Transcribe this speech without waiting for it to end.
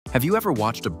Have you ever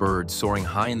watched a bird soaring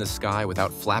high in the sky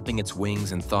without flapping its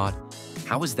wings and thought,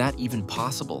 how is that even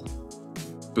possible?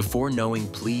 Before knowing,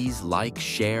 please like,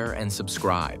 share, and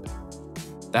subscribe.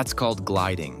 That's called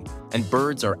gliding, and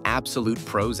birds are absolute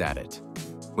pros at it.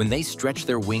 When they stretch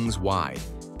their wings wide,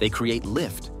 they create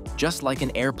lift, just like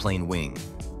an airplane wing.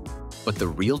 But the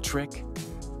real trick?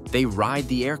 They ride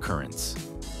the air currents.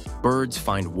 Birds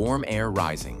find warm air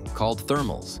rising, called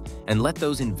thermals, and let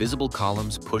those invisible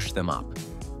columns push them up.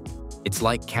 It's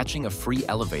like catching a free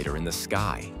elevator in the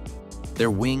sky. Their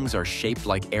wings are shaped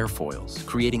like airfoils,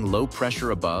 creating low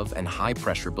pressure above and high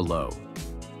pressure below.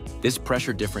 This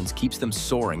pressure difference keeps them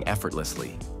soaring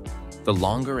effortlessly. The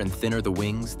longer and thinner the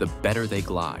wings, the better they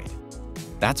glide.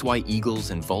 That's why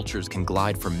eagles and vultures can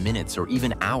glide for minutes or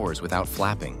even hours without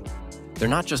flapping. They're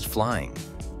not just flying,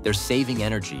 they're saving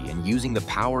energy and using the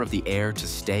power of the air to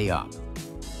stay up.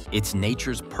 It's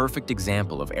nature's perfect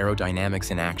example of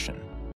aerodynamics in action.